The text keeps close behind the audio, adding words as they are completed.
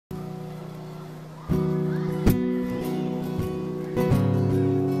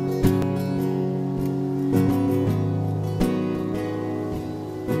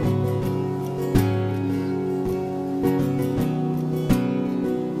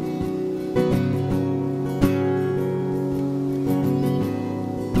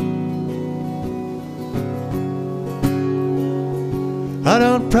I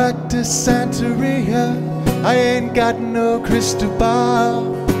don't practice Santeria, I ain't got no crystal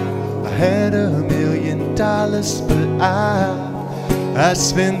ball. I had $1 million, but I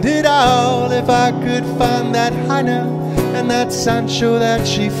spend it all if I could find that Heiner and that Sancho that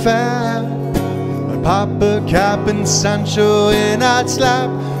she found. I'd pop a cap in Sancho and I'd slap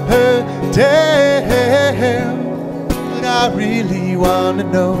her down. But I really wanna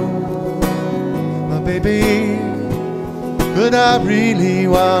know, my baby. But I really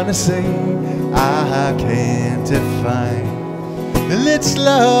wanna say I can't define. It's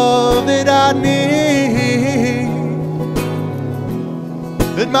love that I need,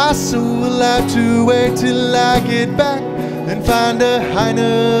 but my soul will have to wait till I get back and find a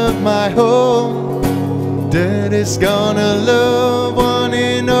Heiner of my own that is gonna love one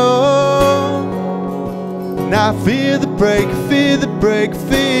and all. Now fear the break, fear the break,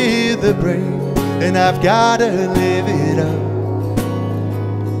 fear the break, and I've gotta live it up.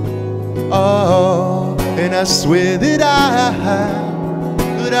 Oh, and I swear that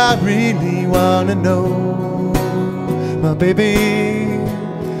but I really wanna know, my baby.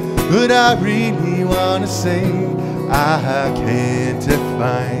 But I really wanna say I can't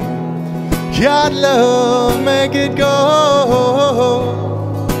define. God love, make it go,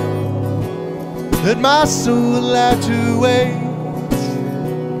 that my soul will have to wait.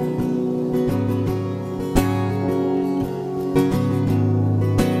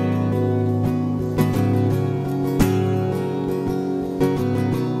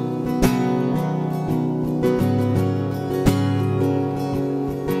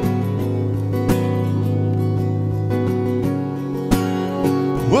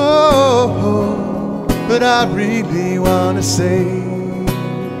 Whoa, but I really wanna say,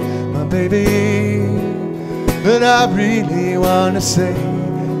 my baby. But I really wanna say,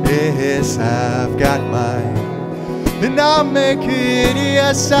 yes, I've got mine, and I'll make it.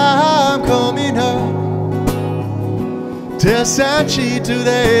 Yes, I'm coming home. Tell Sanchito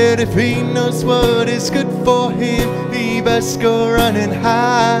that if he knows what is good for him, he best go running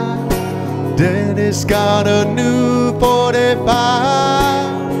high. Daddy's got a new 45,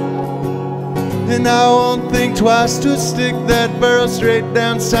 and I won't think twice to stick that barrel straight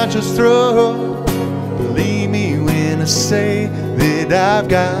down Sancho's throat. Believe me when I say that I've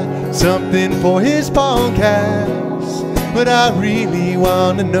got something for his podcast. But I really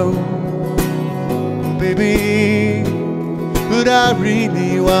wanna know, baby. But I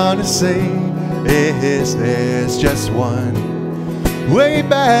really wanna say, yes, there's just one way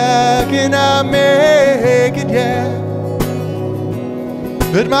back, and I make it, yeah.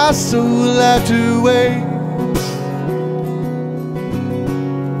 But my soul will have to wait.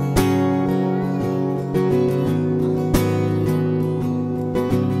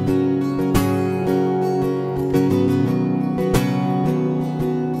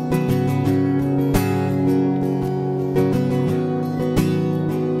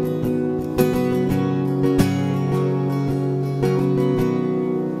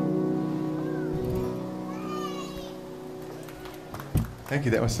 Thank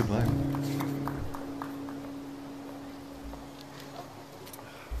you, that was Sublime.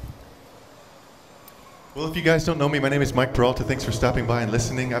 Well, if you guys don't know me, my name is Mike Perlata. Thanks for stopping by and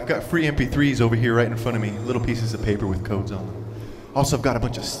listening. I've got free MP3s over here right in front of me, little pieces of paper with codes on them. Also, I've got a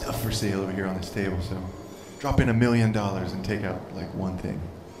bunch of stuff for sale over here on this table, so drop in $1 million and take out like one thing.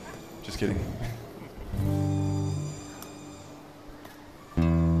 Just kidding.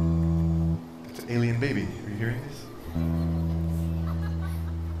 That's an alien baby. Are you hearing this?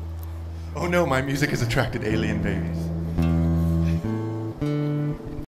 Oh no, my music has attracted alien babies.